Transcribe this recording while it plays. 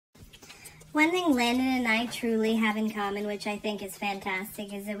One thing Landon and I truly have in common, which I think is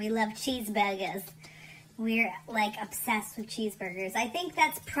fantastic, is that we love cheeseburgers. We're like obsessed with cheeseburgers. I think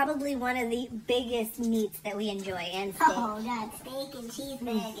that's probably one of the biggest meats that we enjoy, and steak. Oh God, steak and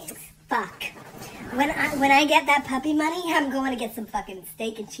cheeseburgers. Fuck. When I get that puppy money, I'm going to get some fucking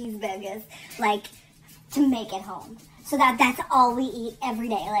steak and cheeseburgers, like, to make at home. So that's all we eat every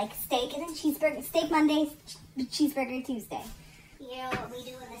day, like steak and then cheeseburger. Steak Monday, cheeseburger Tuesday. You know what we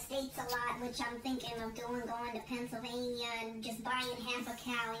do in the States a lot, which I'm thinking of doing, going to Pennsylvania and just buying half a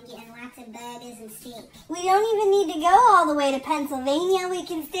cow and getting lots of burgers and steak. We don't even need to go all the way to Pennsylvania. We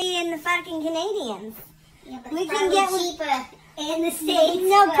can stay in the fucking Canadians. Yeah, but We it's can probably get cheaper in the States.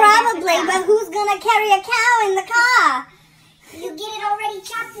 No, for probably, half a cow. but who's gonna carry a cow in the car? You get it already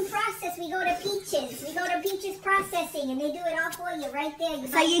chopped and processed. We go to Peaches. We go to Peaches Processing, and they do it all for you right there.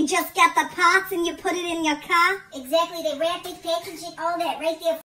 So you just get the parts and you put it in your car? Exactly. They wrap it, package it, all that right there.